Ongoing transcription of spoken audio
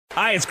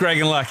Hi, it's Greg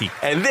and Lucky.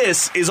 And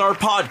this is our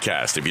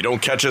podcast. If you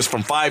don't catch us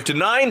from 5 to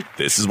 9,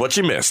 this is what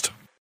you missed.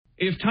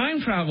 If time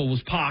travel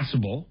was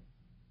possible,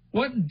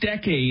 what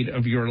decade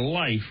of your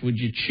life would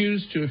you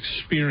choose to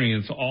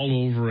experience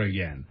all over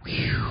again?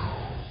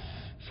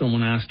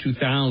 Someone asked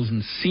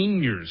 2,000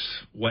 seniors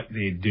what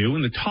they'd do,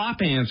 and the top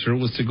answer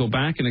was to go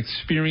back and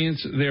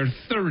experience their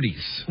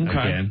 30s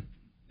again.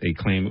 They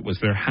claim it was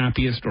their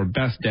happiest or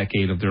best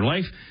decade of their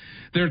life.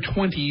 Their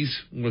 20s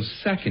was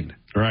second.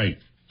 Right.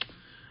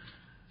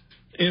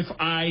 If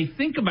I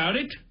think about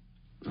it,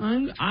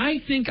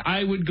 I think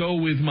I would go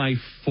with my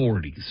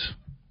 40s.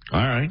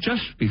 All right.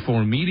 Just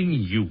before meeting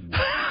you.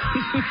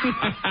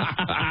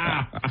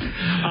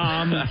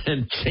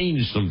 And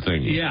change some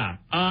things. Yeah.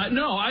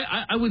 No,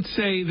 I would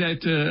say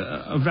that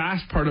a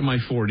vast part of my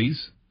 40s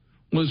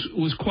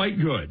was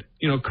quite good.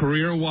 You know,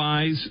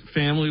 career-wise,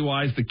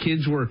 family-wise. The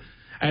kids were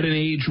at an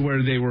age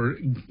where they were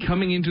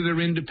coming into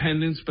their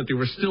independence, but they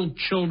were still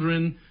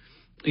children.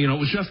 You know, it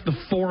was just the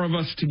four of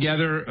us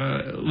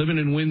together living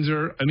in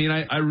Windsor. I mean,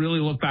 I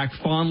really look back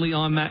fondly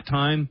on that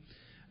time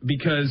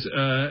because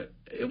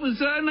it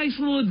was a nice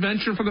little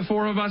adventure for the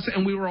four of us,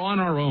 and we were on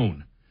our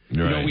own. Right.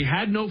 You know, we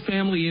had no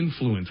family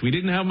influence. We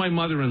didn't have my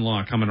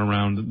mother-in-law coming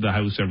around the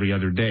house every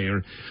other day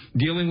or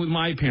dealing with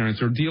my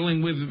parents or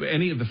dealing with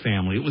any of the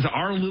family. It was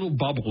our little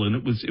bubble, and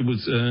it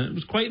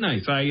was quite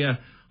nice. I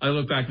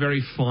look back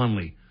very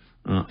fondly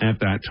at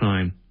that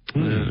time.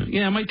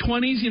 My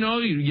 20s, you know,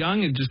 you're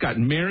young and just got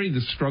married,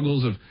 the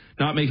struggles of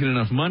not making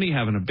enough money,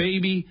 having a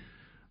baby.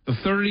 The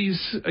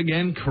 30s,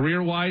 again,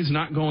 career-wise,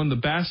 not going the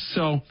best.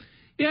 So,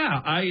 yeah,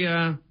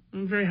 I'm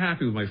very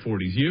happy with my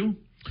 40s. You?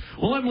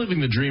 Well, I'm living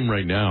the dream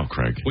right now,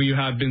 Craig. Well, you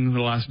have been in the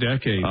last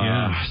decade,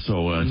 yeah.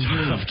 So it's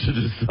tough to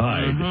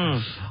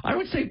decide. I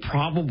would say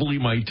probably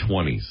my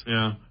 20s.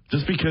 Yeah.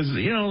 Just because,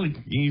 you know,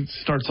 he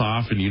starts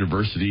off in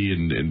university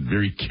and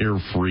very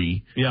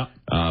carefree. Yeah.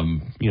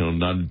 You know,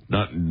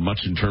 not much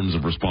in terms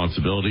of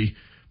responsibility.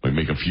 Might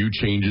make a few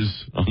changes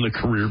on the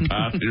career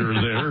path here or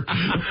there.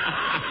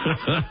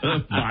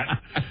 But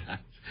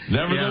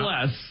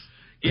nevertheless,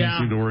 it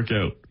seemed to work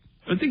out.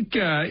 I think,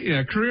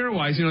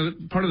 career-wise, you know,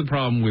 part of the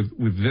problem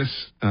with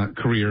this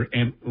career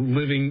and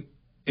living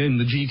in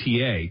the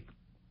GTA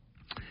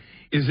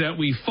is that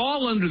we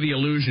fall under the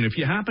illusion, if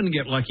you happen to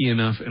get lucky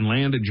enough and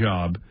land a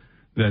job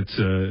that's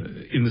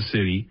in the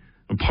city,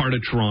 a part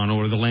of Toronto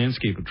or the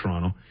landscape of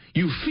Toronto,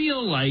 you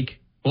feel like,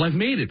 well, I've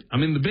made it.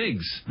 I'm in the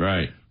bigs.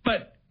 Right.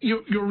 But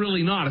you're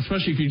really not,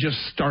 especially if you're just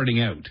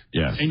starting out.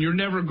 Yes. And you're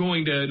never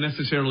going to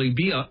necessarily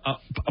be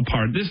a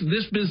part.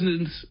 This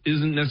business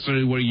isn't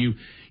necessarily where you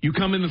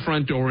come in the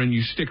front door and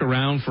you stick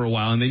around for a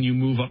while and then you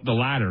move up the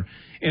ladder.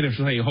 And if,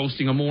 say,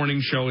 hosting a morning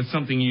show is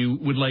something you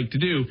would like to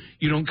do,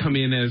 you don't come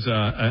in as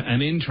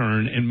an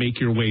intern and make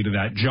your way to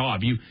that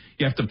job. You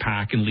have to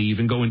pack and leave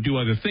and go and do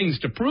other things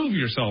to prove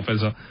yourself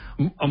as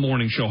a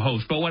morning show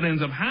host. But what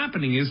ends up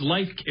happening is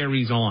life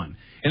carries on.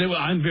 And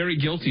I'm very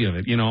guilty of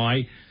it. You know,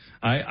 I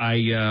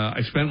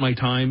spent my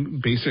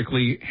time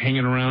basically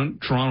hanging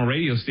around Toronto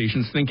radio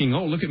stations thinking,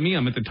 oh, look at me,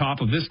 I'm at the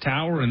top of this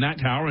tower and that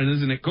tower, and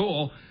isn't it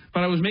cool?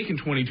 But I was making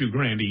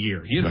 $22,000 a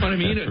year. You know what I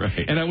mean?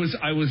 Right. And I was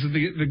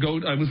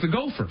the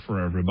gopher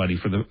for everybody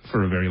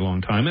for a very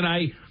long time. And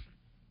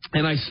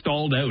I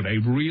stalled out. I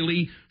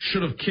really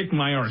should have kicked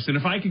my arse. And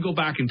if I could go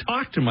back and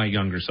talk to my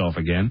younger self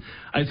again,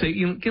 I'd say,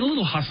 you know, get a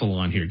little hustle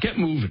on here, get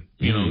moving.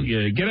 You know,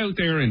 get out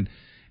there and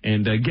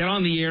get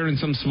on the air in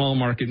some small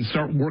market and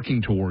start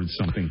working towards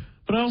something.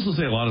 But I also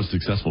say a lot of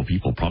successful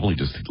people probably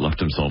just left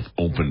themselves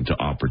open to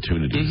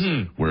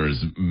opportunities, whereas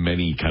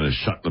many kind of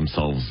shut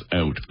themselves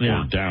out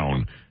or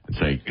down and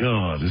say,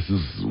 oh, this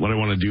is what I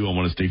want to do. I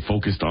want to stay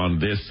focused on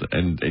this.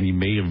 And you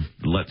may have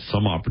let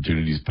some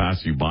opportunities pass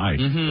you by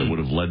that would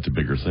have led to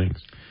bigger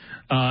things.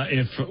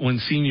 When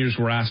seniors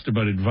were asked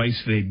about advice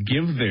they'd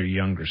give their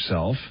younger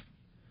self,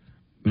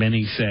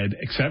 many said,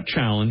 accept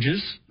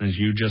challenges, as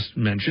you just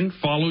mentioned,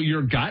 follow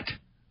your gut,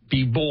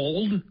 be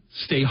bold,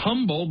 stay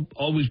humble,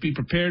 always be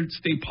prepared,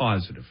 stay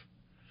positive.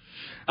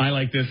 I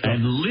like this.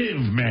 And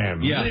live,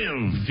 man. Yeah.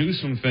 Live. Do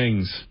some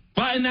things.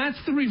 And that's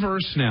the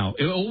reverse now.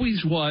 It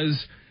always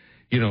was,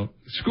 you know,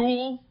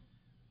 school,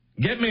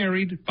 get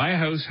married, buy a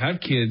house,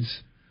 have kids,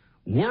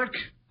 work,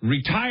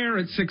 retire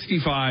at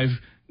 65,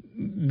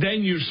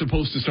 then you're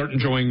supposed to start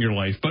enjoying your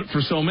life. But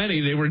for so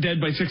many, they were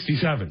dead by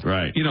 67.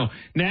 Right. You know,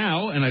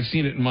 now, and I've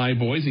seen it in my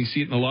boys, and you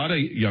see it in a lot of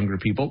younger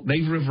people,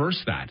 they've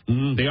reversed that.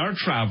 They are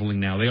traveling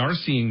now. They are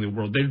seeing the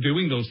world. They're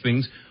doing those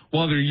things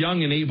while they're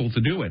young and able to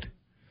do it.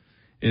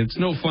 It's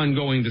no fun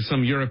going to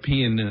some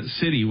European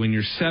city when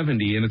you're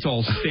 70 and it's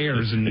all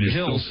stairs and you're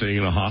hills. Still staying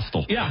in a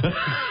hostel. Yeah.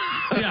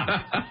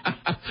 Yeah.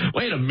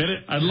 Wait a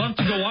minute. I'd love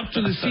to go up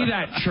to see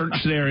that church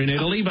there in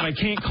Italy, but I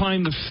can't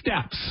climb the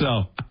steps,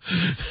 so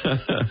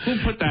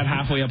we'll put that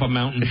halfway up a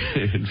mountain.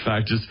 In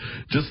fact,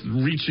 just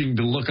reaching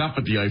to look up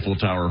at the Eiffel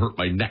Tower hurt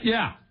my neck.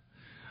 Yeah.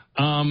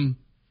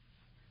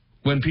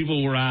 When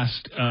people were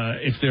asked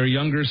if their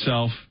younger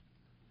self,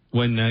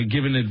 when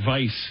given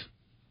advice,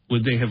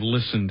 would they have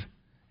listened?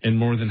 And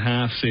more than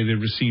half say they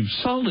received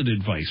solid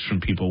advice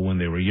from people when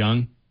they were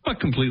young. but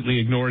completely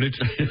ignored it.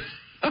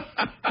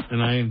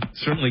 And I am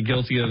certainly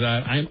guilty of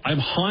that. I'm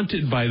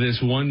haunted by this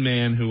one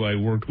man who I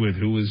worked with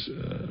who was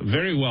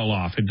very well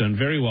off, had done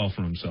very well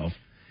for himself.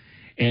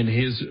 And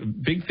his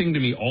big thing to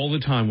me all the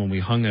time when we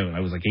hung out, I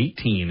was like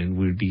 18, and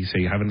we would be,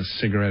 say, having a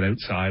cigarette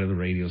outside of the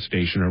radio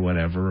station or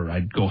whatever, or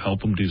I'd go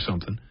help him do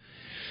something.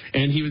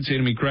 And he would say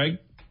to me, Craig,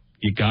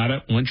 you got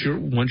it. Once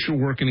you're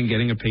working and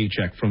getting a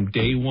paycheck, from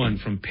day one,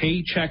 from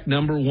paycheck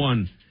number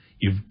one,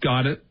 you've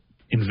got to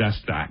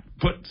invest that.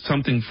 Put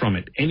something from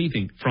it,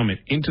 anything from it,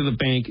 into the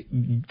bank.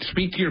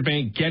 Speak to your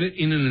bank. Get it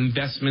in an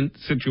investment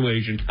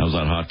situation. How's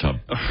that hot tub?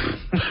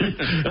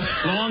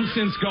 Long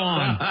since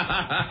gone.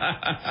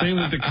 Same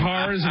with the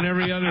cars and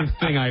every other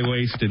thing I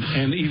wasted.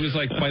 And he was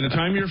like, by the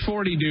time you're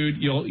 40, dude,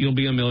 you'll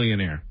be a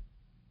millionaire.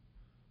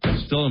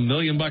 Still $1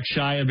 million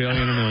shy of being a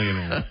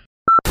millionaire.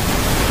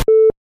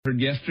 Heard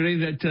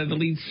yesterday that the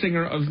lead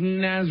singer of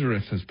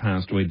Nazareth has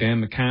passed away,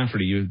 Dan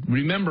McCafferty. You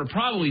remember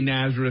probably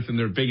Nazareth, and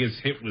their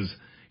biggest hit was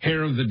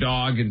Hair of the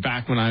Dog, and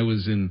back when I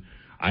was in,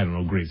 I don't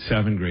know, grade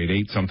 7, grade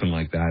 8, something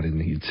like that, and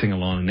he'd sing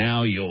along,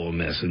 now you're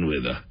messing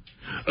with a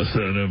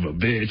son of a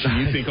bitch,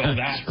 and you think, oh,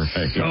 that's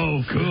right.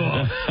 So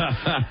cool.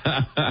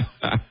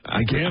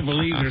 I can't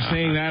believe they're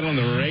saying that on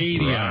the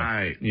radio.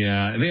 Right.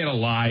 Yeah, they had a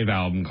live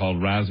album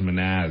called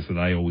Razamanaz that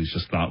I always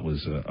just thought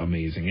was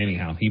amazing.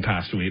 Anyhow, he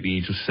passed away at the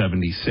age of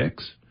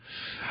 76.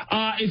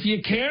 If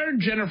you care,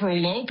 Jennifer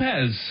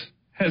Lopez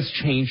has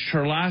changed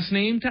her last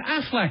name to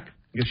Affleck.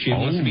 I guess she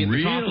wants to be at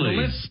the top of the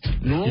list.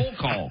 Roll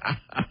call.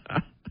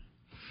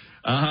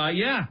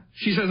 Yeah.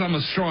 She says, I'm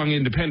a strong,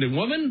 independent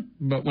woman,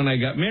 but when I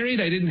got married,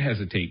 I didn't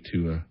hesitate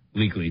to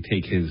legally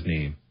take his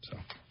name. So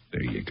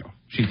there you go.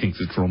 She thinks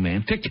it's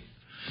romantic.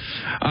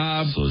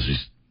 So is she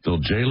still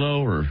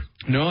J-Lo or?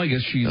 No, I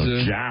guess she's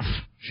Jaff.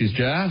 She's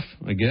Jaff,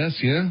 I guess,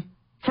 yeah.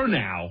 For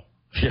now.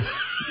 Yeah.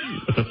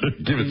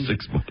 Give it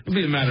 6 months. It'll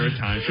be a matter of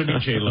time. She'll be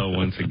J-Lo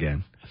once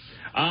again.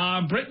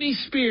 Britney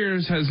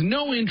Spears has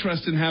no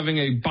interest in having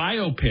a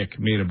biopic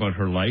made about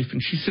her life,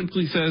 and she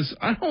simply says,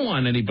 I don't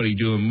want anybody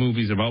doing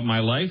movies about my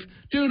life.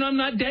 Dude, I'm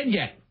not dead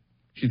yet.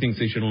 She thinks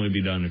they should only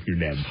be done if you're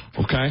dead.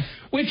 Okay.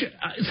 Which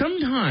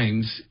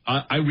sometimes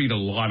I read a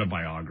lot of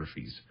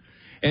biographies,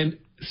 and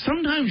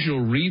sometimes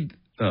you'll read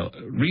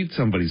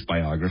somebody's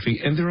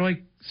biography, and they're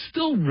like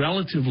still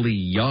relatively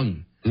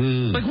young.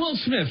 Like Will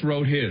Smith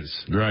wrote his.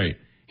 Right.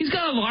 He's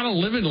got a lot of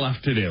living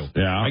left to do.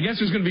 Yeah. I guess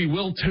there's going to be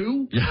Will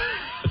 2. Yeah.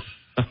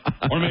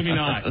 Or maybe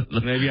not.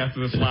 Maybe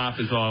after the slap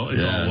is all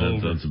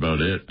over. That's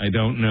about it. I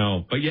don't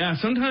know. But yeah,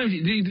 sometimes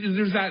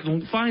there's that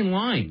fine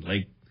line.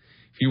 Like,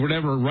 if you were to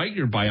ever write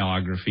your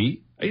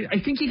biography, I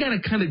think you got to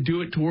kind of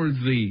do it towards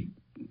the,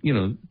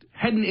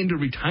 heading into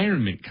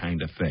retirement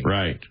kind of thing.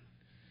 Right.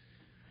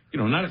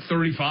 Not at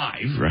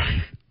 35.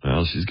 Right.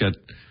 Well, she's got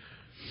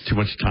too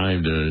much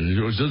time she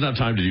doesn't have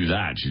time to do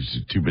that.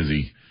 She's too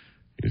busy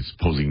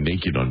posing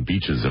naked on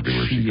beaches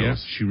everywhere she goes.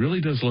 Yes, she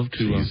really does love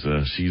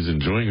to. She's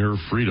enjoying her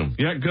freedom.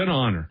 Yeah, good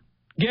on her.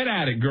 Get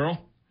at it,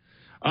 girl.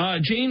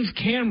 James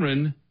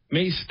Cameron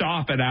may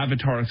stop at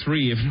Avatar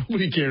 3 if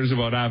nobody cares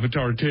about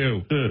Avatar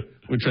 2,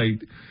 which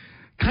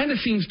kind of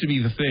seems to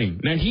be the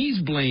thing. Now,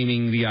 he's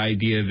blaming the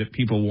idea that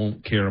people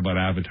won't care about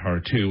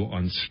Avatar 2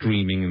 on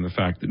streaming and the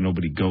fact that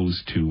nobody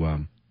goes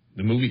to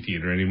the movie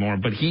theater anymore.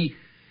 But he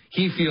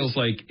feels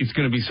like it's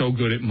going to be so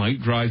good it might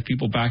drive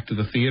people back to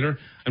the theater.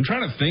 I'm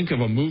trying to think of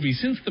a movie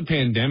since the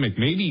pandemic.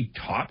 Maybe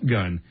Top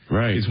Gun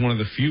is one of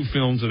the few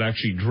films that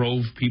actually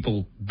drove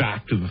people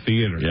back to the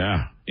theater.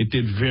 Yeah. It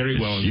did very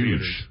well in huge.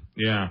 theaters.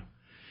 Yeah.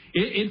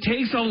 It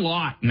takes a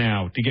lot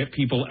now to get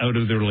people out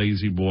of their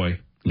lazy boy,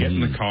 get in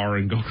the car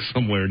and go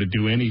somewhere to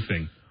do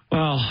anything.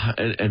 Well,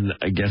 and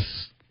I guess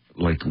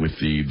like with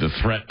the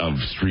threat of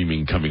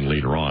streaming coming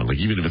later on, like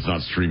even if it's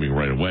not streaming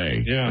right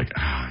away,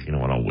 you know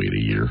what, I'll wait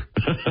a year.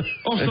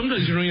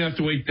 Sometimes you don't even have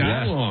to wait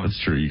that long.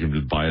 That's true. You can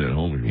just buy it at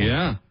home if you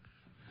want.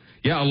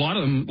 Yeah, a lot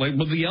of them, like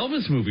the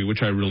Elvis movie,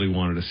 which I really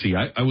wanted to see.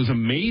 I was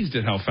amazed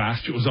at how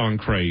fast it was on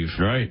Crave.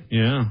 Right.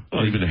 Yeah.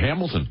 Well, even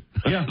Hamilton.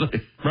 Yeah,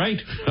 right.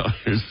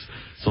 There's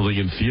something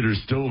in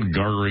theaters still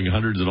garnering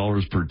hundreds of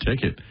dollars per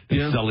ticket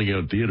and selling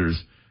out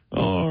theaters.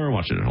 Or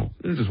watch it at home.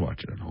 Just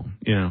watch it at home.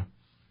 Yeah.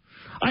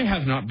 I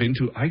have not been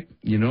to,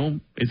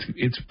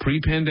 it's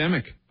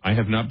pre-pandemic. I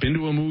have not been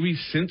to a movie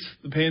since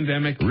the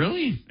pandemic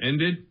really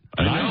ended.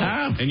 And I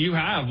have. And you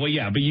have. Well,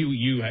 yeah, but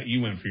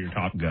you went for your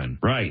Top Gun.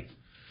 Right.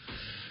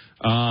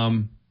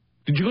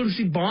 Did you go to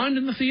see Bond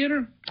in the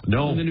theater?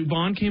 No. When the new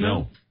Bond came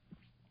out?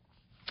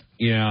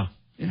 Yeah.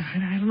 Yeah,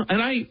 I don't know.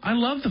 And I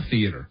love the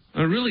theater.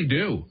 I really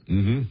do.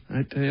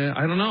 Mm-hmm.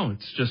 I don't know.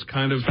 It's just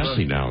kind of...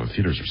 Especially now. The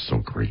theaters are so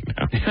great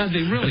now. Yeah,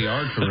 they really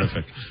are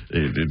terrific.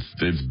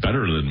 It's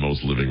better than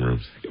most living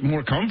rooms.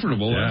 More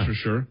comfortable, that's for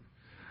sure.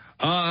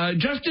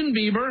 Justin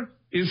Bieber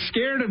is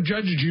scared of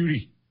Judge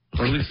Judy.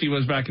 Or at least he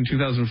was back in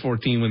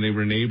 2014 when they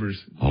were neighbors.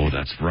 Oh,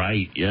 that's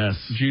right. Yes.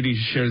 Judy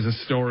shares a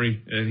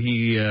story that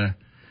he...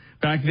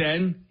 Back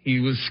then, he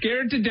was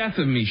scared to death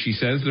of me, she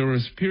says. There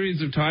was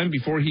periods of time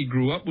before he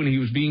grew up when he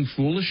was being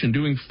foolish and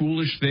doing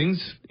foolish things.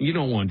 You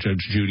don't want Judge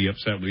Judy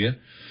upset with you.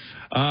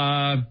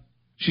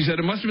 She said,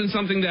 it must have been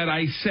something that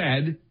I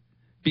said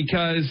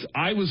because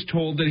I was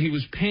told that he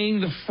was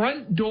paying the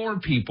front door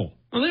people.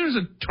 Well, there's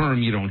a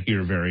term you don't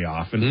hear very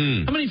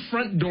often. How many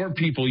front door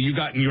people you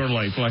got in your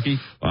life, Lucky?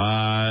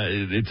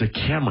 It's a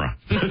camera.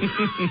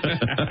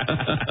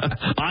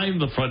 I'm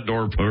the front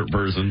door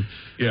person,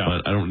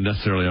 but I don't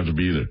necessarily have to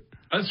be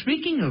there.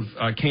 Speaking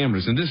of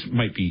cameras, and this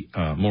might be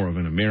more of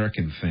an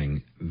American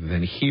thing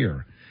than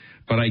here,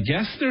 but I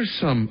guess there's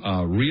some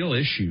real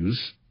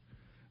issues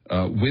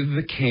with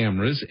the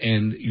cameras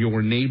and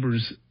your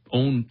neighbor's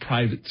own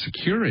private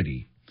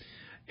security.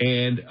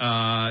 And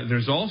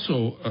there's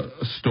also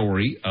a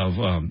story of,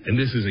 and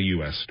this is a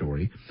U.S.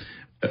 story,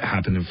 that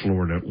happened in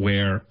Florida,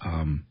 where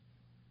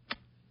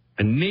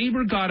a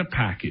neighbor got a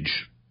package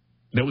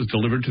that was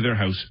delivered to their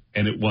house,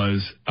 and it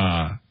was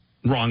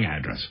wrong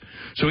address.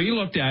 So he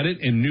looked at it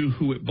and knew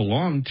who it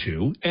belonged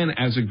to, and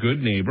as a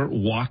good neighbor,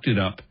 walked it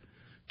up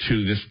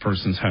to this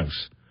person's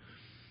house.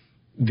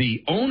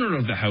 The owner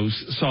of the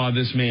house saw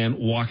this man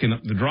walking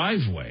up the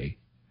driveway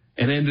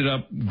and ended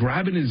up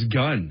grabbing his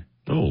gun.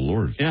 Oh,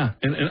 Lord. Yeah,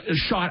 and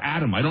shot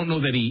at him. I don't know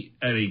that he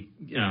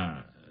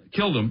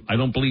killed him. I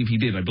don't believe he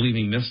did. I believe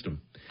he missed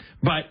him.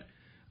 But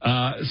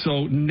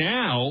so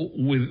now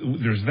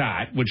there's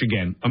that, which,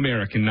 again,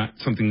 American, not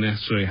something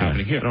necessarily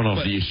happening here. I don't know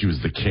if the issue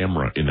is the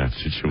camera in that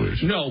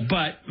situation. No,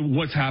 but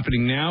what's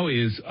happening now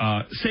is,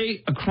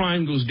 say a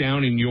crime goes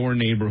down in your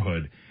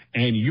neighborhood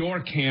and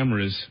your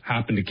cameras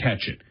happen to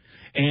catch it.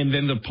 And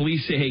then the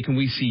police say, hey, can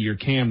we see your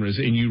cameras?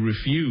 And you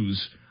refuse.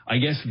 I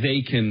guess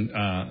they can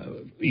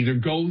either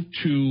go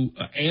to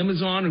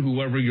Amazon or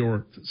whoever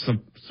your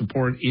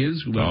support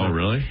is. Whoever, oh,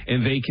 really?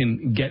 And they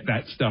can get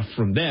that stuff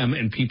from them.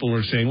 And people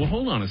are saying, well,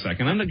 hold on a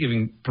second. I'm not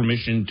giving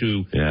permission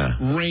to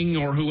Ring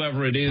or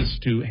whoever it is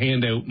to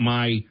hand out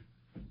my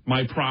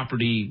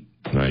property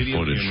video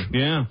footage.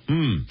 Camera.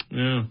 Yeah.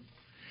 Yeah.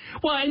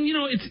 Well, and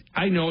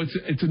I know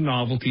it's a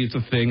novelty. It's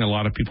a thing. A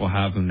lot of people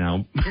have them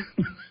now.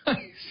 I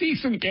see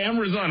some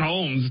cameras on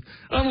homes.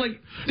 I'm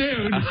like,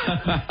 dude,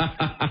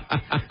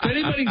 if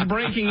anybody's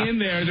breaking in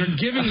there, they're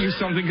giving you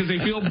something because they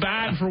feel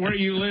bad for where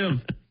you live.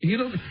 You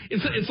don't.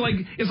 It's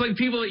like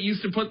people that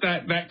used to put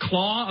that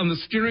claw on the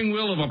steering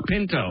wheel of a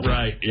Pinto.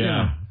 Right.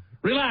 Yeah.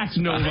 Relax,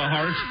 Nova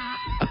Heart.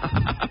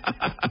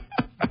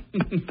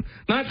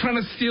 Not trying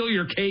to steal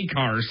your K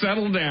car.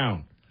 Settle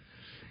down.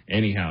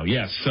 Anyhow,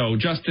 yes. So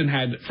Justin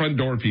had front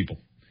door people,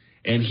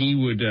 and he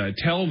would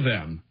tell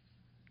them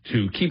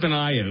to keep an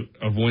eye out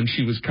of when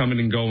she was coming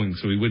and going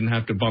so he wouldn't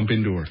have to bump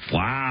into her.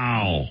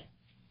 Wow.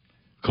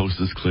 Coast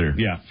is clear.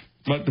 Yeah.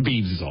 But the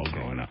Beebs is all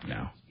growing up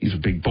now. He's a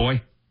big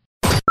boy.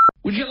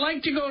 Would you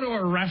like to go to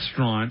a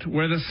restaurant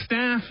where the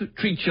staff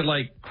treats you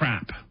like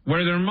crap,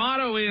 where their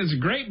motto is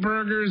great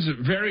burgers,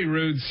 very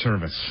rude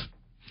service?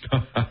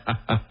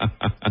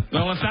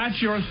 Well, if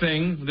that's your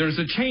thing, there's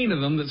a chain of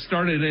them that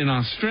started in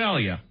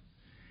Australia.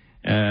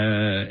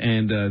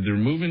 And they're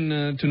moving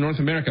to North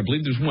America. I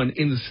believe there's one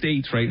in the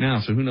States right now,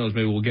 so who knows,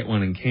 maybe we'll get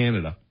one in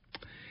Canada.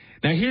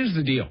 Now, here's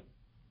the deal.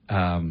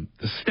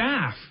 The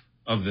staff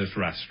of this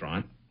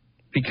restaurant,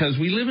 because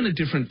we live in a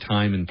different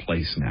time and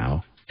place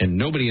now, and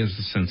nobody has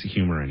a sense of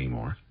humor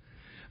anymore,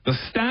 the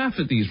staff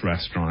at these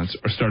restaurants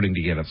are starting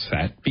to get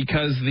upset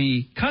because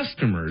the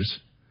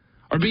customers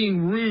are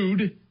being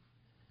rude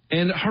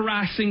and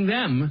harassing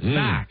them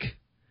back.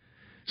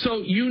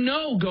 So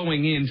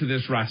going into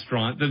this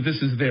restaurant that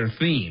this is their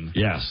theme.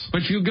 Yes.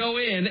 But you go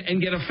in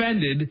and get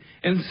offended,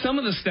 and some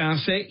of the staff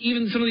say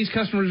even some of these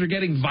customers are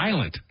getting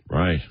violent.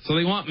 Right. So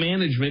they want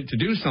management to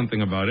do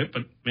something about it,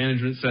 but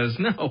management says,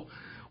 no,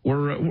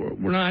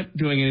 we're not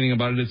doing anything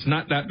about it. It's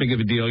not that big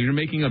of a deal. You're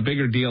making a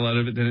bigger deal out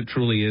of it than it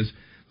truly is.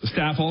 The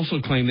staff also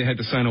claimed they had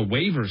to sign a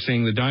waiver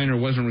saying the diner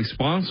wasn't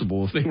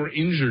responsible if they were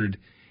injured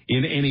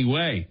in any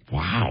way.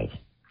 Wow.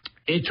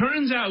 It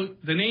turns out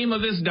the name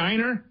of this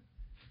diner,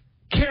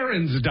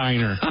 Karen's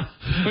Diner,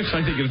 which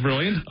I think is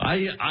brilliant.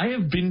 I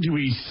have been to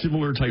a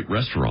similar type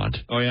restaurant.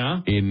 Oh,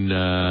 yeah? In,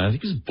 I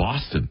think it was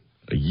Boston,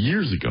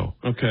 years ago.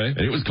 Okay. And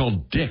it was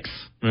called Dick's.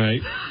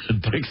 Right.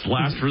 Dick's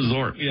Last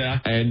Resort. Yeah.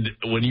 And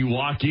when you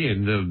walk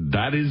in,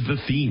 that is the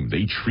theme.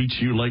 They treat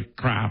you like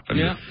crap. And,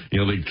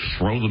 they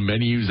throw the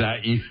menus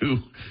at you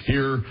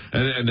here.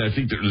 And I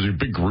think there's a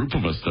big group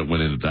of us that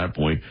went in at that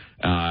point.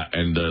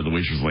 And the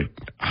waitress was like,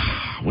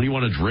 what do you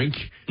want to drink?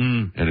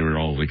 And we were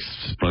all like,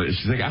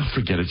 she's like,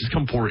 forget it. Just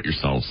come pour it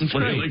yourselves.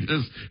 Like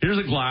this, here's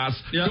a glass.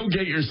 Yep. Go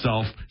get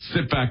yourself.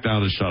 Sit back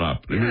down and shut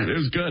up. It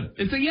was good.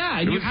 It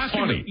was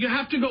funny. You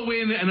have to go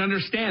in and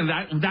understand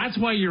that's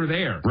why you're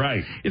there.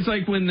 Right. It's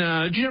like when,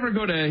 did you ever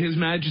go to His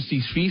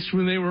Majesty's Feast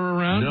when they were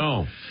around?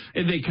 No.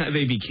 And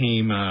they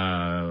became,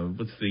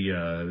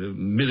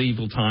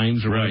 medieval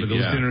times or whatever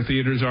those dinner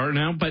theaters are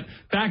now. But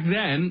back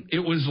then, it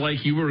was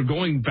like you were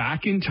going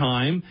back in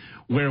time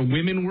where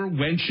women were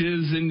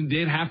wenches and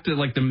they'd have to,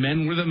 like the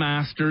men were the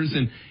masters.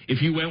 And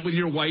if you went with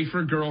your wife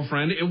or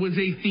girlfriend, it was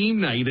a theme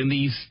night and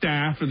the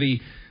staff or the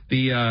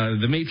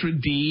maitre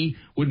d'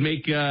 would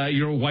make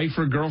your wife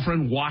or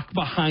girlfriend walk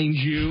behind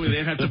you, and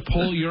they'd have to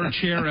pull your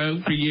chair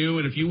out for you.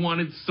 And if you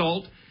wanted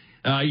salt,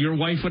 Your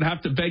wife would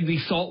have to beg the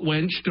salt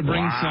wench to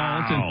bring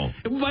salt.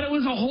 But it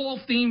was a whole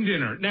theme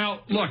dinner.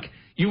 Now, look,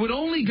 you would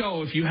only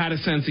go if you had a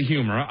sense of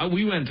humor.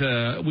 We went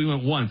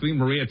once. I think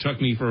Maria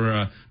took me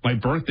for my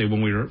birthday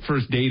when we were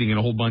first dating, and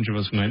a whole bunch of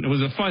us went. It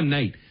was a fun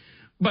night.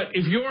 But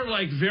if you're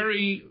like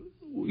very,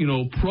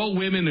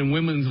 pro-women and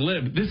women's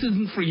lib, this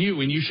isn't for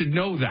you, and you should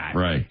know that.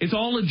 Right. It's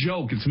all a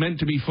joke. It's meant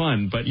to be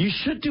fun, but you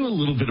should do a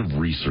little bit of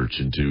research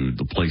into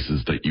the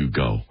places that you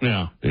go.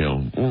 Yeah.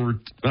 Or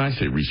when I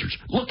say research,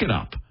 look it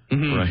up.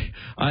 Mm-hmm. Right.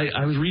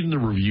 I was reading the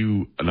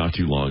review not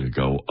too long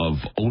ago of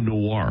Au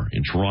Noir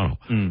in Toronto,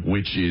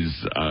 which is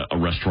a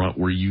restaurant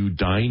where you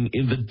dine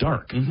in the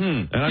dark.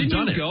 Mm-hmm. And I've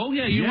done it. Go?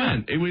 Yeah, you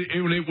went.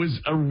 It was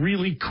a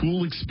really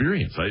cool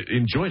experience. I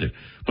enjoyed it.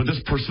 But this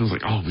person was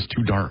like, "Oh, it was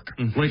too dark."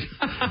 Like,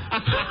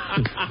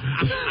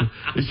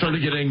 they started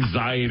to get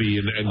anxiety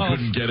and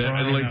couldn't get it.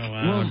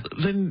 And well,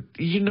 then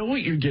you know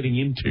what you're getting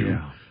into,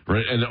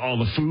 right? And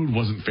the food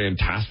wasn't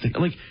fantastic.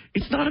 Like,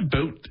 it's not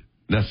about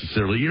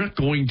necessarily. You're not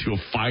going to a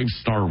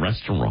 5-star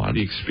restaurant.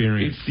 The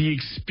experience. It's the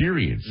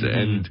experience.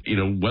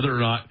 And, whether or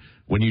not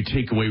when you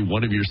take away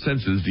one of your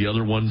senses, the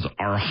other ones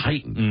are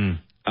heightened.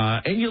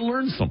 And you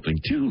learn something,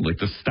 too. Like,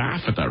 the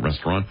staff at that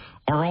restaurant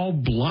are all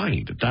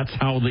blind. That's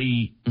how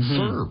they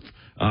serve.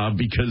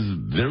 Because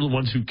they're the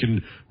ones who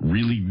can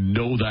really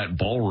know that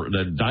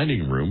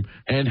dining room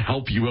and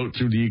help you out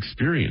through the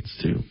experience,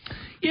 too.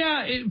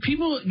 Yeah,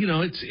 people,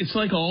 it's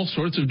like all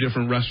sorts of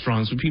different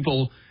restaurants.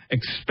 People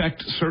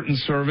expect certain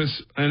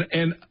service,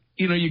 and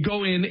you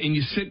go in and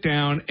you sit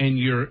down and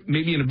you're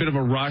maybe in a bit of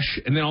a rush,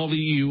 and then all of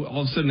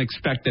a sudden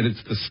expect that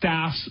it's the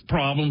staff's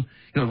problem.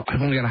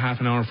 I've only got a half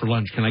an hour for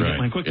lunch. Can I get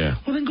mine quick? Yeah.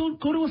 Well, then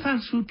go to a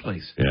fast food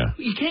place. Yeah.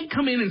 You can't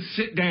come in and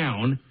sit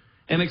down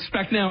and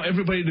expect now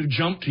everybody to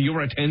jump to your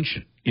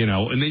attention,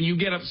 and then you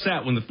get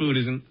upset when the food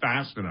isn't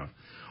fast enough.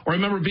 Or I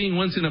remember being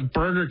once in a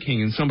Burger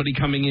King and somebody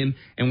coming in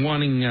and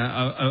wanting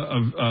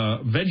a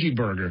veggie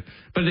burger.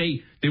 But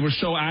they were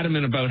so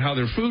adamant about how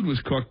their food was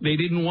cooked, they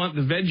didn't want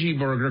the veggie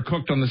burger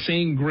cooked on the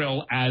same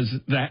grill as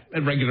that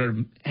regular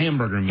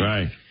hamburger meat.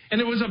 Right. And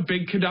there was a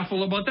big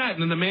kerfuffle about that.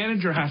 And then the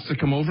manager has to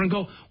come over and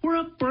go, "We're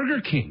a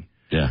Burger King."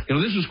 Yeah.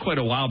 This was quite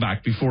a while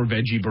back before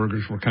veggie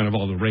burgers were kind of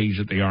all the rage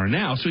that they are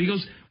now. So he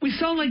goes, "We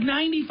sell like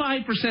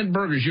 95%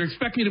 burgers. You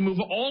expect me to move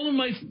all of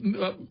my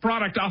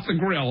product off the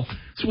grill?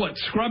 So what,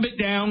 scrub it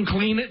down,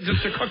 clean it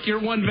just to cook your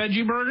one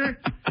veggie burger?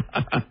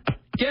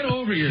 Get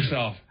over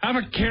yourself. Have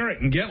a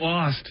carrot and get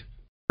lost."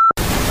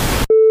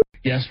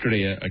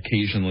 Yesterday,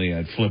 occasionally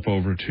I'd flip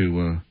over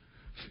to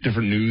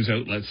different news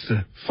outlets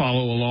to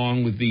follow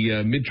along with the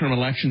midterm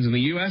elections in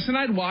the U.S., and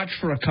I'd watch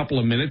for a couple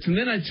of minutes, and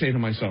then I'd say to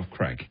myself,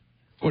 "Craig,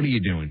 what are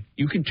you doing?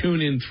 You can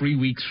tune in 3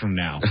 weeks from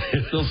now.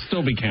 They'll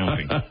still be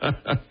counting."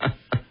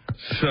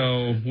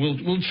 So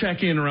we'll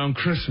check in around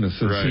Christmas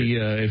and see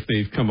if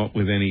they've come up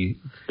with any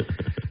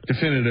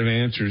definitive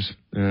answers.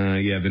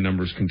 The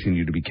numbers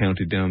continue to be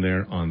counted down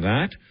there on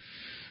that.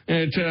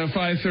 At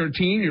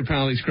 5:13, your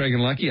pals Craig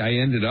and Lucky. I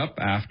ended up,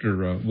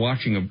 after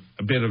watching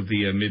a bit of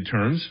the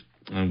midterms,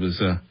 I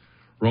was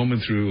roaming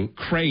through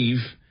Crave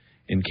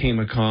and came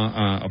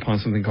upon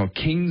something called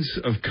Kings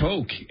of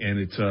Coke, and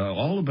it's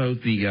all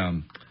about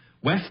the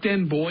West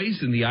End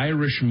boys and the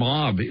Irish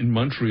mob in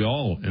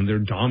Montreal and their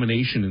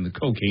domination in the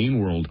cocaine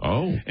world.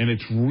 Oh, and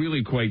it's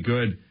really quite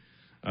good.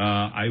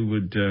 I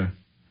would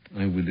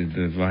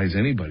advise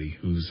anybody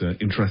who's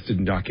interested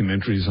in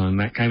documentaries on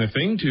that kind of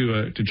thing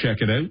to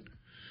check it out.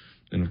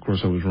 And, of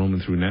course, I was roaming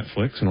through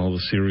Netflix and all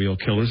the serial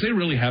killers. They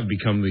really have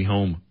become the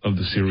home of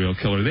the serial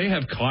killer. They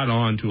have caught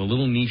on to a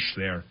little niche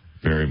there.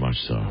 Very much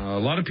so.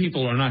 A lot of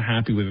people are not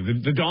happy with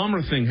it. The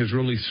Dahmer thing has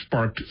really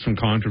sparked some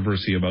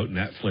controversy about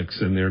Netflix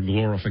and their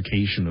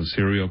glorification of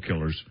serial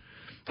killers.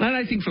 And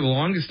I think for the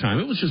longest time,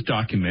 it was just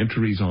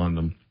documentaries on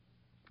them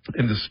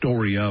and the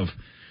story of,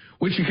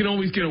 which you can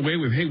always get away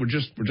with. Hey, we're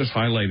just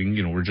highlighting,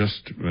 we're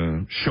just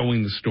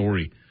showing the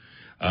story.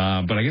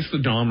 But I guess the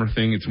Dahmer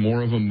thing, it's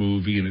more of a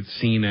movie, and it's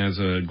seen as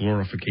a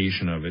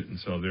glorification of it. And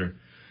so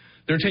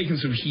they're taking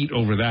some heat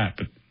over that.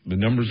 But the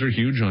numbers are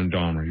huge on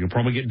Dahmer. You'll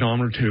probably get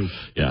Dahmer too.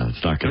 Yeah,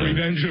 it's not going to.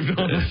 Revenge of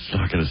Dahmer. It's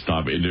not going to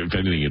stop. If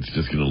anything, it's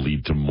just going to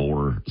lead to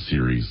more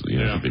series.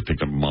 They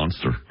picked up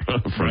Monster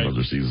for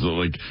another season.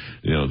 So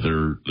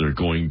they're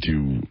going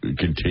to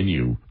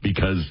continue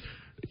because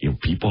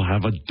people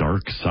have a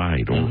dark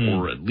side,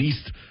 or at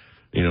least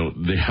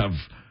they have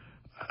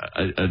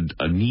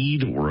a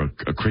need or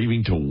a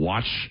craving to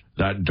watch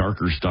that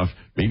darker stuff.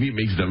 Maybe it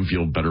makes them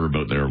feel better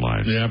about their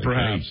lives. Yeah,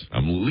 perhaps. Hey,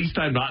 at least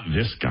I'm not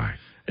this guy.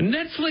 And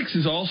Netflix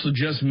is also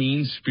just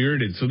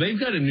mean-spirited. So they've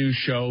got a new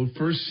show,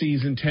 first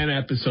season, 10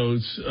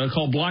 episodes,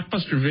 called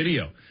Blockbuster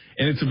Video.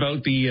 And it's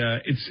about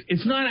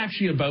it's not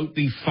actually about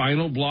the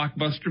final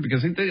Blockbuster,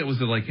 because I think it was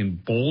like in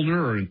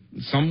Boulder or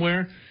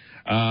somewhere.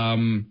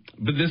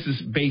 But this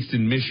is based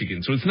in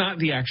Michigan. So it's not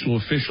the actual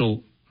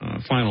official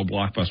final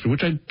Blockbuster,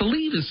 which I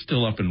believe is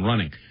still up and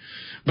running.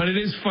 But it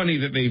is funny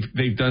that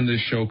they've done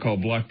this show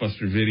called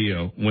Blockbuster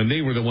Video when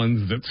they were the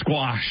ones that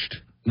squashed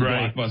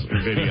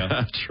Blockbuster Video.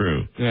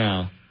 True.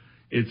 Yeah.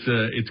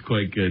 It's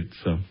quite good.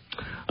 So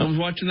I was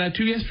watching that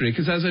too yesterday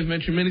because, as I've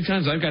mentioned many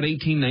times, I've got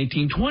 18,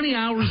 19, 20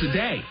 hours a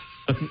day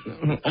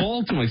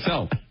all to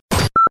myself.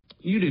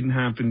 You didn't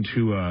happen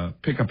to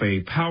pick up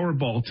a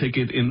Powerball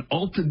ticket in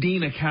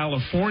Altadena,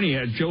 California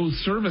at Joe's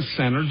Service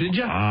Center, did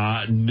you?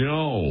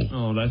 No.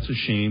 Oh, that's a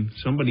shame.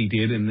 Somebody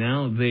did, and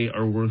now they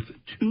are worth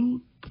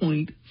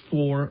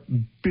 $2.4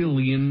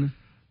 billion.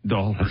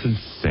 That's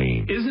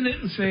insane. Isn't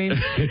it insane?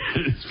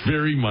 It's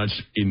very much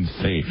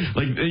insane.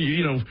 Like,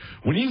 you know,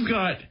 when you've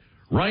got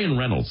Ryan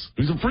Reynolds,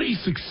 who's a pretty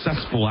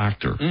successful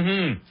actor,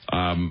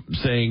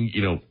 saying,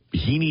 you know,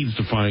 he needs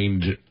to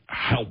find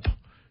help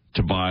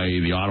to buy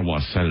the Ottawa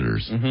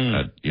Senators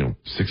at, you know,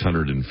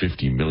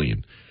 $650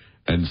 million.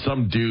 And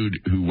some dude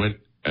who went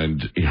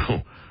and, you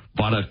know,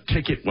 bought a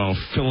ticket while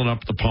filling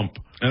up the pump.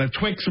 And a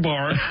Twix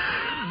bar.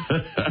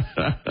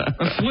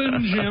 A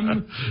Slim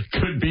Jim.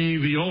 Could be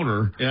the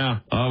owner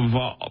of,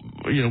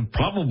 you know,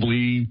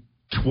 probably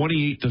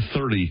 28 to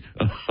 30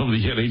 of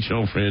the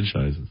NHL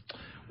franchises.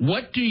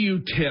 What do you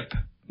tip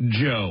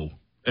Joe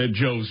at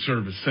Joe's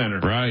Service Center?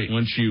 Right.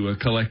 Once you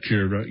collect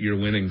your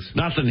winnings.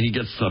 Nothing. He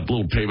gets a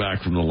little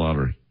payback from the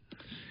lottery.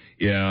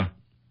 Yeah.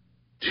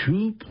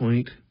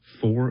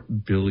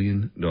 $2.4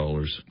 billion.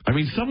 I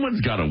mean,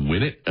 someone's got to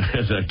win it.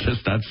 I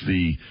guess that's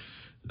the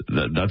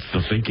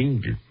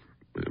thinking.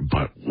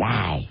 But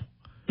wow.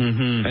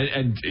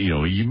 And you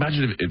know, you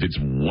imagine if it's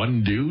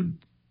one dude.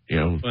 You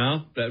know,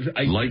 well,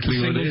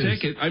 likelihood single is.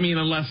 ticket. I mean,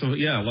 unless well,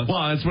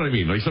 that's what I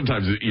mean. Like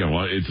sometimes, you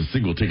know, it's a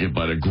single ticket,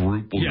 but a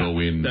group will go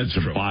in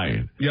to buy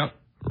it. Yep.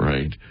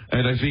 Right.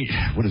 And I think,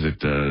 what is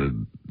it?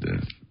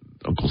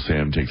 Uncle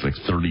Sam takes like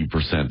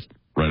 30%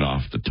 right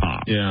off the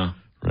top. Yeah.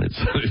 Right.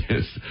 So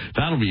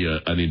that'll be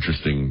an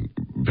interesting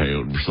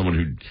payout for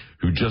someone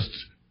who just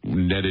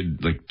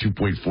netted like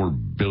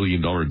 $2.4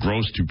 billion,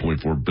 gross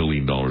 $2.4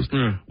 billion,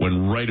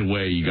 when right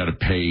away you got to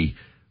pay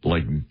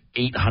like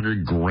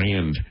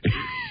 $800,000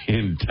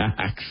 in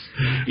tax.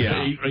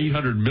 Yeah.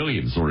 800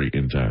 million,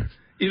 in tax.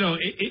 You know,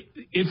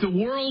 if the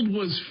world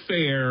was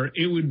fair,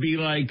 it would be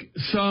like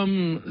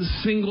some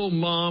single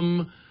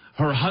mom,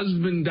 her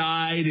husband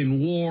died in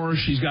war,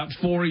 she's got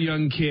 4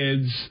 young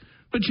kids.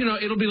 But, you know,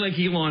 it'll be like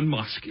Elon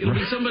Musk. It'll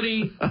be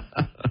somebody,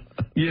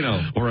 you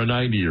know. Or a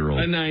 90-year-old.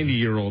 A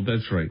 90-year-old,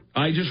 that's right.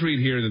 I just read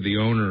here that the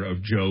owner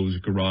of Joe's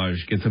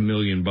Garage gets $1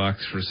 million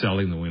for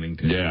selling the winning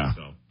ticket. Yeah.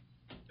 So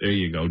there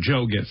you go.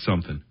 Joe gets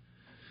something.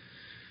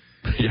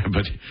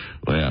 That's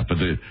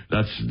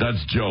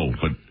Joe.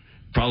 But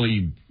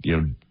probably, you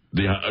know,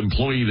 the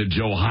employee that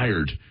Joe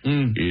hired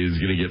is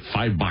going to get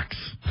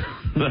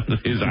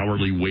 $5. His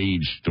hourly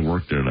wage to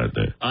work there that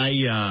day.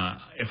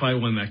 If I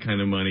won that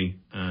kind of money,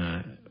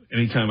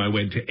 anytime I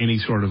went to any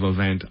sort of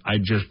event,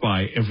 I'd just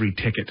buy every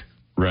ticket.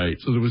 Right.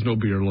 So there was no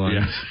beer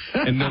lines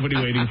and nobody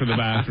waiting for the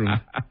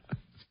bathroom.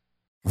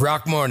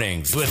 Rock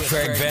Mornings with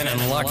Craig Venn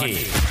and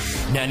Lucky.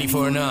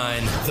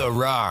 94.9 The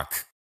Rock.